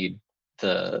you do need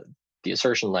the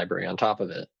assertion library on top of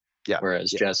it. Yeah.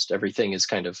 Whereas Jest, everything is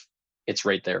it's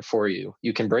right there for you.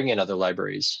 You can bring in other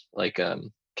libraries like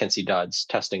Kelsey Dodd's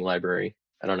testing library.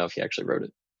 I don't know if he actually wrote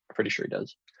it. I'm pretty sure he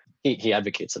does. He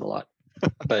advocates it a lot,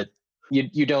 but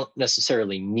you don't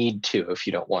necessarily need to if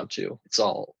you don't want to. It's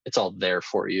all there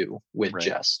for you with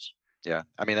Jest. Yeah,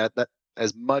 I mean that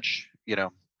as much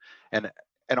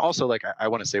and also like I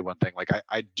want to say one thing, like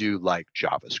I do like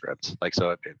JavaScript, like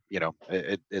so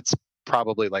it's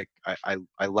probably like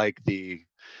I like the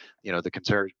the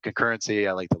concurrency.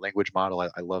 I like the language model.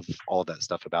 I love all of that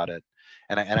stuff about it,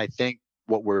 and I think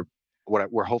what we're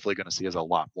hopefully going to see is a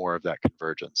lot more of that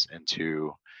convergence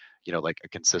into like a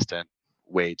consistent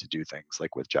way to do things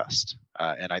like with Jest.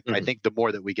 And I think the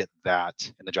more that we get that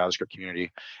in the JavaScript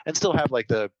community and still have like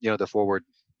the the forward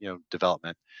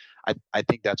development, I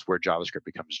think that's where JavaScript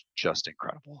becomes just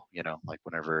incredible. Like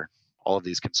whenever all of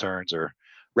these concerns are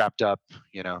wrapped up,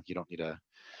 you don't need a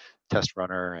test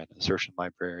runner and assertion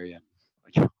library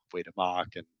and way to mock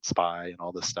and spy and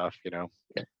all this stuff. Yeah,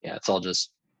 it's all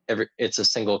just it's a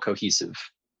single cohesive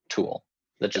tool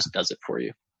that just does it for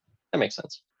you. That makes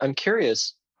sense. I'm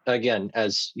curious, again,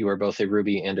 as you are both a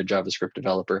Ruby and a JavaScript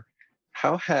developer,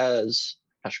 how has,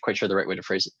 I'm not quite sure the right way to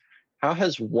phrase it, how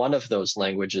has one of those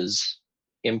languages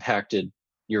impacted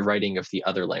your writing of the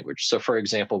other language? So for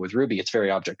example, with Ruby, it's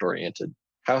very object oriented.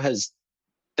 How has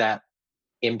that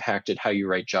impacted how you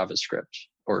write JavaScript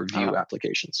or Vue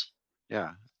applications?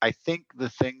 Yeah. I think the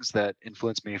things that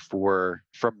influence me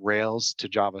from Rails to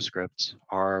JavaScript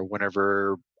are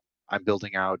whenever I'm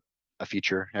building out a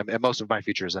feature, and most of my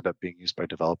features end up being used by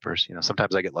developers.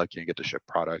 Sometimes I get lucky and get to ship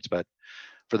product, but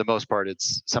for the most part,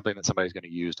 it's something that somebody's going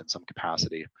to use in some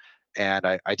capacity. And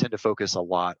I tend to focus a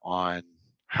lot on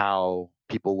how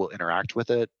people will interact with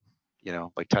it.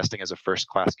 Like testing is a first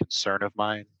class concern of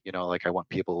mine. Like I want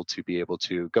people to be able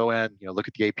to go in, look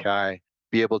at the API,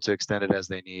 be able to extend it as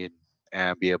they need,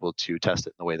 and be able to test it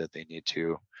in the way that they need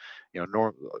to,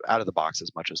 out of the box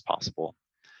as much as possible.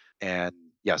 And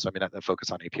yeah, so I mean, that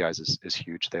focus on APIs is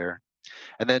huge there.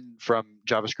 And then from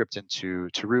JavaScript into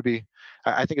Ruby,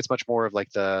 I think it's much more of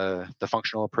like the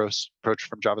functional approach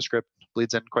from JavaScript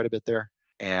bleeds in quite a bit there.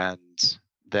 And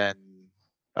then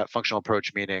functional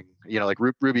approach meaning, like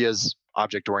Ruby is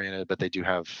object oriented, but they do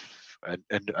have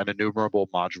an enumerable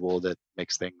module that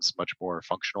makes things much more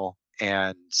functional.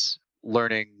 And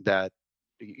learning that,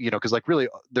 because like really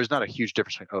there's not a huge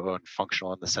difference between OO and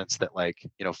functional in the sense that like,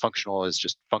 functional is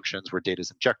just functions where data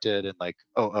is injected, and like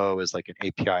OO is like an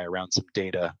API around some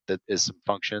data that is some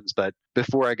functions. But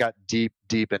before I got deep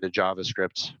into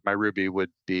JavaScript, my Ruby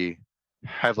would be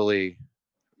heavily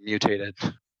mutated.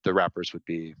 The wrappers would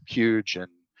be huge, and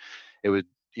it would,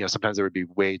 sometimes there would be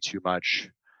way too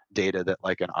much data that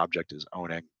like an object is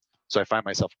owning. So I find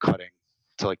myself cutting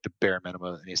to like the bare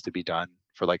minimum that needs to be done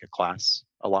for like a class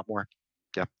a lot more.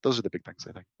 Yeah, those are the big things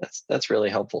I think. That's really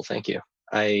helpful. Thank you.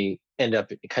 I end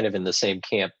up kind of in the same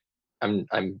camp.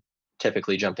 I'm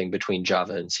typically jumping between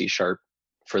Java and C#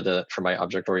 for my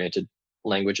object oriented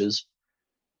languages,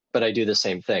 but I do the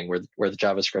same thing where the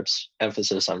JavaScript's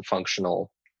emphasis on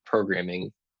functional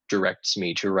programming directs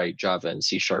me to write Java and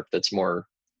C# that's more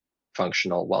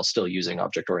functional while still using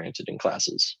object oriented in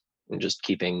classes and just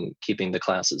keeping the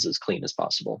classes as clean as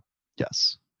possible.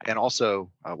 Yes, and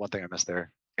also one thing I missed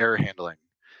there, error handling.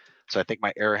 So I think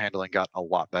my error handling got a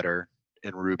lot better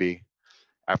in Ruby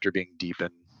after being deep in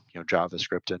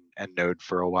JavaScript and Node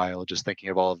for a while. Just thinking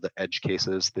of all of the edge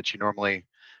cases that you normally,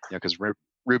 because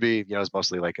Ruby is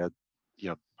mostly like a,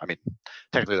 I mean,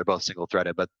 technically they're both single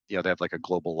threaded, but they have like a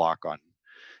global lock on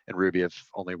in Ruby of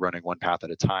only running one path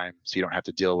at a time, so you don't have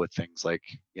to deal with things like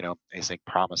async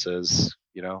promises,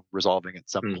 resolving at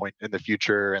some point in the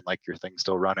future and like your thing's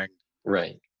still running.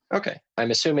 Right. Okay.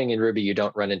 I'm assuming in Ruby you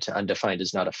don't run into undefined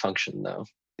is not a function though.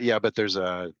 Yeah, but there's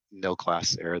a nil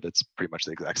class error that's pretty much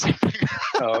the exact same thing.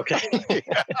 Oh, okay.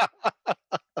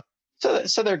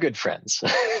 So they're good friends.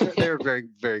 They're very,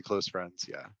 very close friends.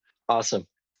 Yeah. Awesome.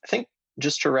 I think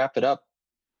just to wrap it up,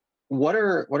 what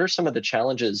are some of the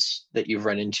challenges that you've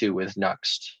run into with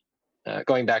Nuxt?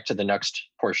 Going back to the Nuxt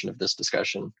portion of this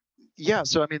discussion. Yeah.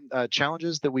 So I mean,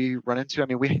 challenges that we run into. I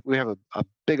mean, we have a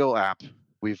big old app.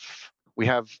 We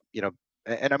have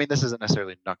and I mean, this isn't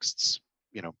necessarily Nuxt's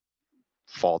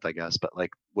fault, I guess, but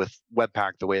like with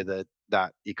Webpack, the way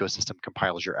that ecosystem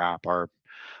compiles your app, our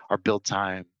build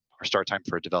time, our start time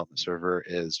for a development server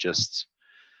is just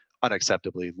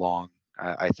unacceptably long.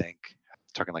 I think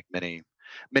talking like many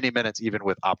minutes, even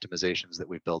with optimizations that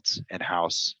we've built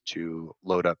in-house to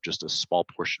load up just a small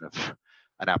portion of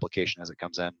an application as it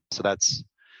comes in. So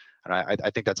and I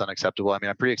think that's unacceptable. I mean,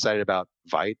 I'm pretty excited about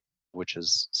Vite, which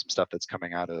is some stuff that's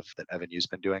coming out of that Evan Yu's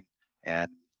been doing, and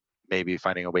maybe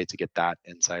finding a way to get that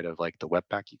inside of like the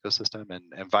Webpack ecosystem.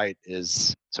 And Vite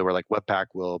is, so where like Webpack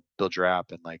will build your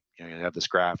app and like, you have this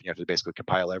graph and you have to basically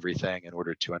compile everything in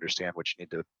order to understand what you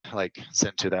need to like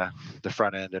send to the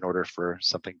front end in order for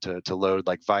something to load.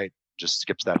 Like Vite just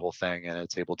skips that whole thing and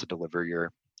it's able to deliver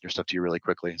your stuff to you really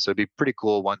quickly. So it'd be pretty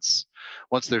cool once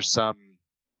there's some,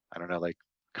 I don't know, like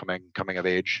coming of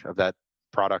age of that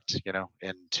product,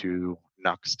 into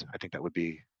Nuxt. I think that would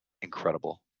be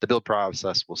incredible. The build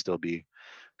process will still be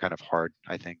kind of hard,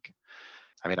 I think.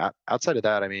 I mean, outside of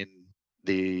that, I mean,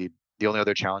 the only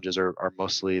other challenges are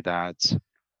mostly that,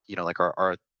 like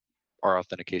our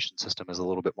authentication system is a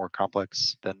little bit more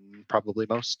complex than probably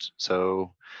most.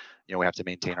 So, we have to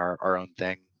maintain our own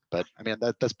thing. But I mean,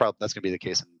 that's going to be the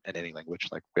case in any language.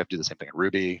 Like we have to do the same thing in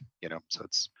Ruby, so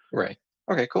it's right.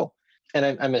 Okay, cool. And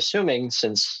I'm assuming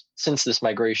since this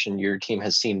migration, your team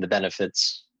has seen the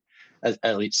benefits,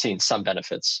 at least seen some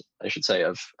benefits, I should say,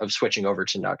 of switching over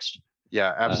to Nuxt.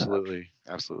 Yeah, absolutely,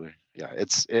 absolutely. Yeah,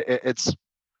 it's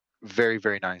very,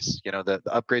 very nice. The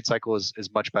upgrade cycle is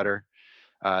much better.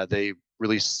 They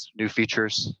release new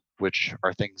features, which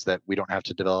are things that we don't have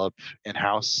to develop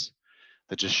in-house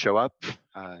that just show up.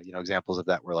 Examples of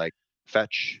that were like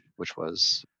Fetch, which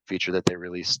was a feature that they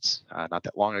released not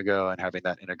that long ago, and having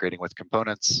that integrating with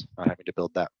components, not having to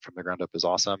build that from the ground up is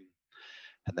awesome.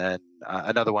 And then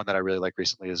another one that I really like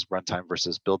recently is runtime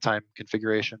versus build time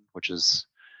configuration, which is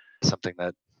something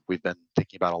that we've been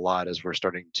thinking about a lot as we're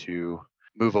starting to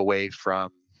move away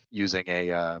from using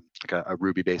a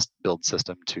Ruby-based build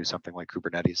system to something like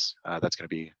Kubernetes. That's going to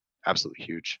be absolutely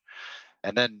huge.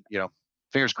 And then,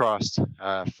 fingers crossed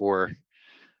for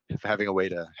having a way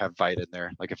to have Vite in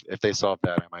there. Like if they solve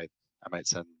that, I might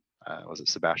send was it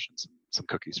Sebastian some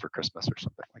cookies for Christmas or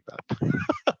something like that.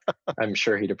 I'm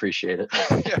sure he'd appreciate it.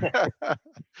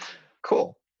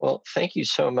 Cool. Well, thank you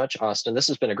so much, Austin. This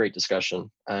has been a great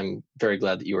discussion. I'm very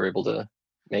glad that you were able to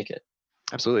make it.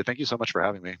 Absolutely. Thank you so much for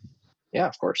having me. Yeah,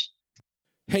 of course.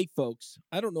 Hey, folks,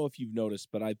 I don't know if you've noticed,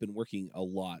 but I've been working a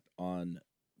lot on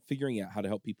figuring out how to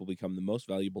help people become the most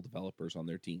valuable developers on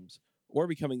their teams or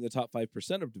becoming the top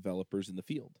 5% of developers in the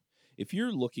field. If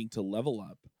you're looking to level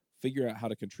up, figure out how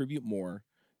to contribute more,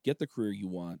 get the career you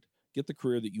want, get the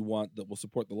career that you want that will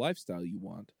support the lifestyle you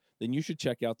want, then you should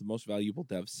check out the Most Valuable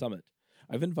Dev Summit.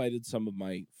 I've invited some of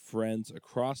my friends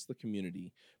across the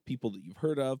community, people that you've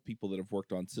heard of, people that have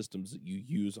worked on systems that you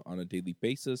use on a daily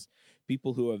basis,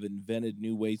 people who have invented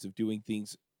new ways of doing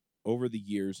things over the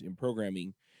years in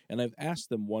programming, and I've asked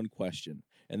them one question,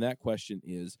 and that question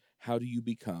is, how do you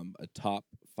become a top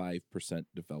 5%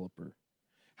 developer?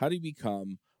 How do you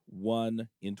become 1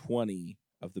 in 20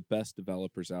 of the best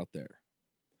developers out there?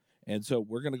 And so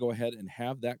we're going to go ahead and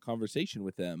have that conversation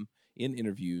with them in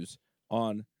interviews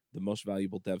on the Most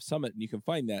Valuable Dev Summit, and you can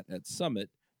find that at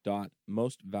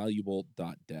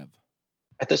summit.mostvaluable.dev.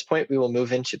 At this point, we will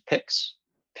move into picks.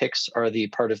 Picks are the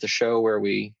part of the show where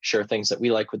we share things that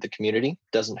we like with the community.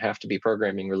 Doesn't have to be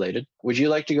programming related. Would you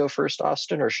like to go first,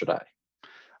 Austin, or should I?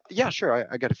 Yeah, sure.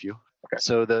 I got a few. Okay.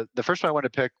 So the first one I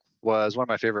wanted to pick was one of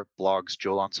my favorite blogs,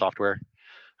 Joel on Software,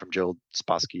 from Joel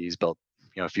Spassky. He's built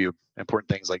a few important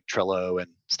things like Trello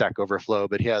and Stack Overflow,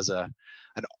 but he has an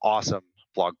awesome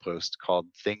blog post called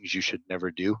 "Things You Should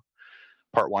Never Do,"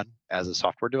 Part 1 as a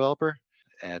software developer.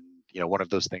 And one of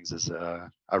those things is a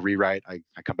rewrite. I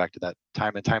come back to that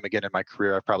time and time again in my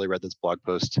career. I've probably read this blog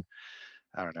post,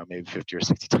 I don't know, maybe 50 or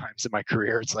 60 times in my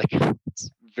career. It's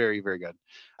very, very good.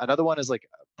 Another one is like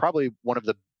probably one of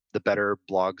the better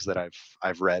blogs that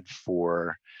I've read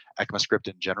for ECMAScript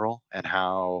in general and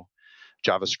how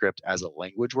JavaScript as a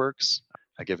language works.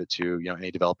 I give it to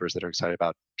any developers that are excited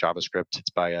about JavaScript. It's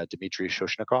by Dmitry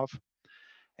Shoshnikov.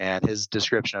 And his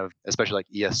description of especially like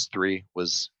ES3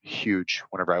 was huge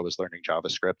whenever I was learning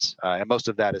JavaScript. And most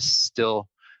of that is still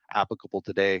applicable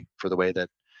today for the way that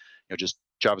just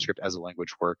JavaScript as a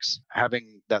language works.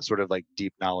 Having that sort of like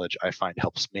deep knowledge, I find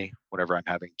helps me whenever I'm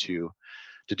having to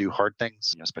do hard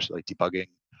things, especially like debugging.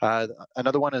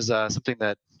 Another one is something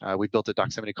that we built at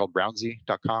Doximity called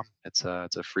Roundsy.com. It's a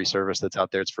free service that's out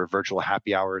there. It's for virtual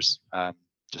happy hours.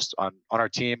 Just on our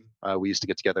team, we used to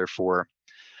get together for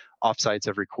offsites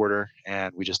every quarter,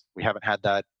 and we haven't had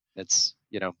that. It's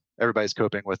everybody's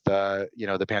coping with the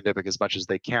pandemic as much as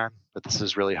they can, but this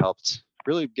has really helped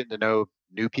really getting to know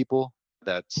new people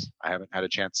that I haven't had a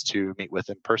chance to meet with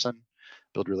in person,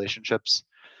 build relationships.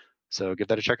 So give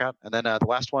that a check out. And then the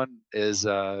last one is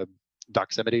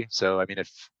Doximity. So I mean,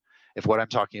 if what I'm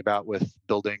talking about with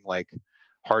building like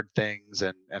hard things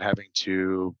and having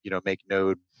to make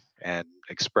Node and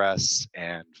Express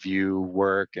and Vue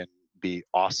work and be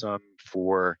awesome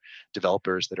for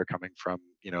developers that are coming from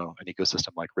an ecosystem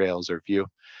like Rails or Vue,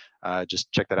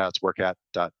 just check that out. It's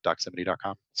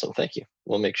work@doximity.com. So thank you.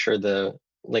 We'll make sure the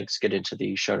links get into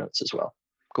the show notes as well.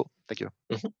 Cool. Thank you.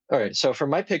 Mm-hmm. All right. So for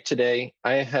my pick today,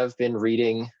 I have been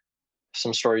reading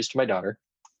some stories to my daughter,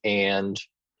 and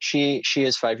she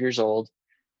is 5 years old.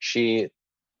 She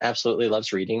absolutely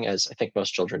loves reading, as I think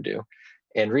most children do.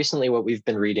 And recently what we've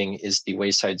been reading is the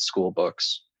Wayside School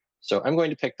books. So I'm going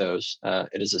to pick those.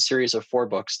 It is a series of 4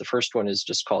 books. The first one is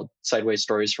just called Sideways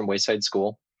Stories from Wayside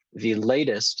School. The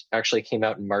latest actually came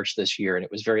out in March this year, and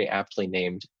it was very aptly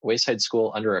named Wayside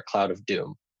School Under a Cloud of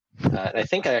Doom. And I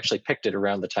think I actually picked it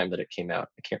around the time that it came out.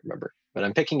 I can't remember, but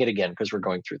I'm picking it again because we're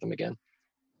going through them again.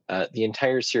 The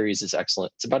entire series is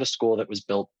excellent. It's about a school that was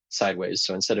built sideways.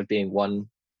 So instead of being 1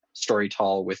 story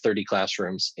tall with 30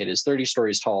 classrooms, it is 30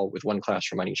 stories tall with 1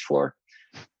 classroom on each floor.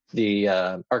 The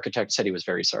architect said he was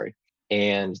very sorry.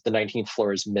 And the 19th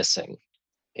floor is missing.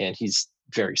 And he's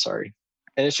very sorry.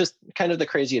 And it's just kind of the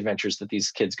crazy adventures that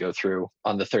these kids go through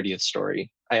on the 30th story.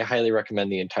 I highly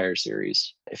recommend the entire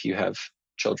series if you have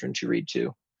children to read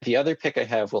to. The other pick I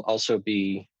have will also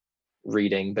be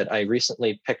reading, but I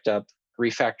recently picked up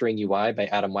Refactoring UI by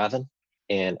Adam Wathan,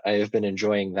 and I have been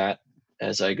enjoying that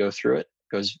as I go through it.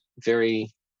 It goes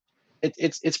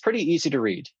it's pretty easy to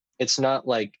read. It's not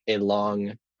like a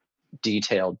long,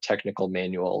 detailed technical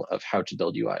manual of how to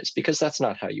build UIs, because that's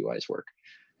not how UIs work.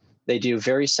 They do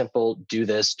very simple, do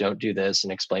this, don't do this,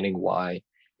 and explaining why.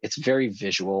 It's very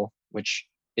visual, which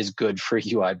is good for a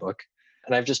UI book.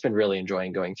 And I've just been really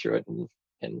enjoying going through it and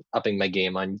upping my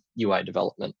game on UI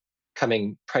development,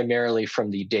 coming primarily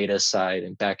from the data side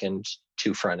and back end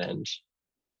to front end.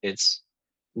 It's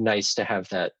nice to have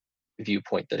that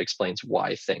viewpoint that explains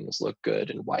why things look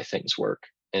good and why things work.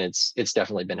 And it's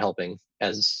definitely been helping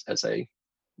as I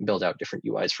build out different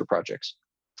UIs for projects.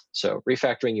 So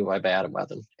Refactoring UI by Adam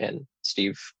Wathan and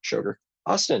Steve Schoger.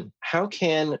 Austin, how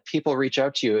can people reach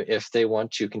out to you if they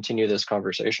want to continue this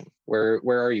conversation? Where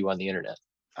are you on the internet?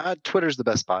 Twitter's the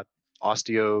best spot.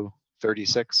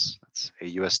 Austio36. That's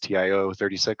AUSTIO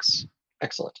 36.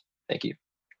 Excellent. Thank you.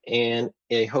 And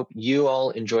I hope you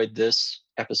all enjoyed this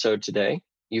episode today.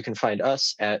 You can find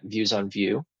us at Views on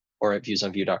Vue or at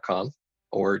viewsonvue.com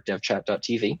or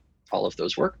devchat.tv. All of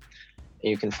those work. And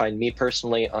you can find me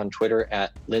personally on Twitter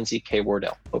at Lindsay K.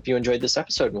 Wardell. Hope you enjoyed this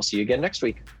episode, and we'll see you again next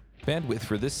week. Bandwidth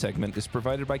for this segment is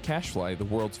provided by CacheFly, the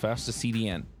world's fastest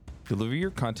CDN. Deliver your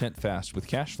content fast with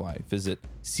CacheFly. Visit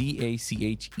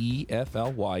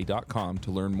CACHEFLY.com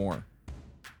to learn more.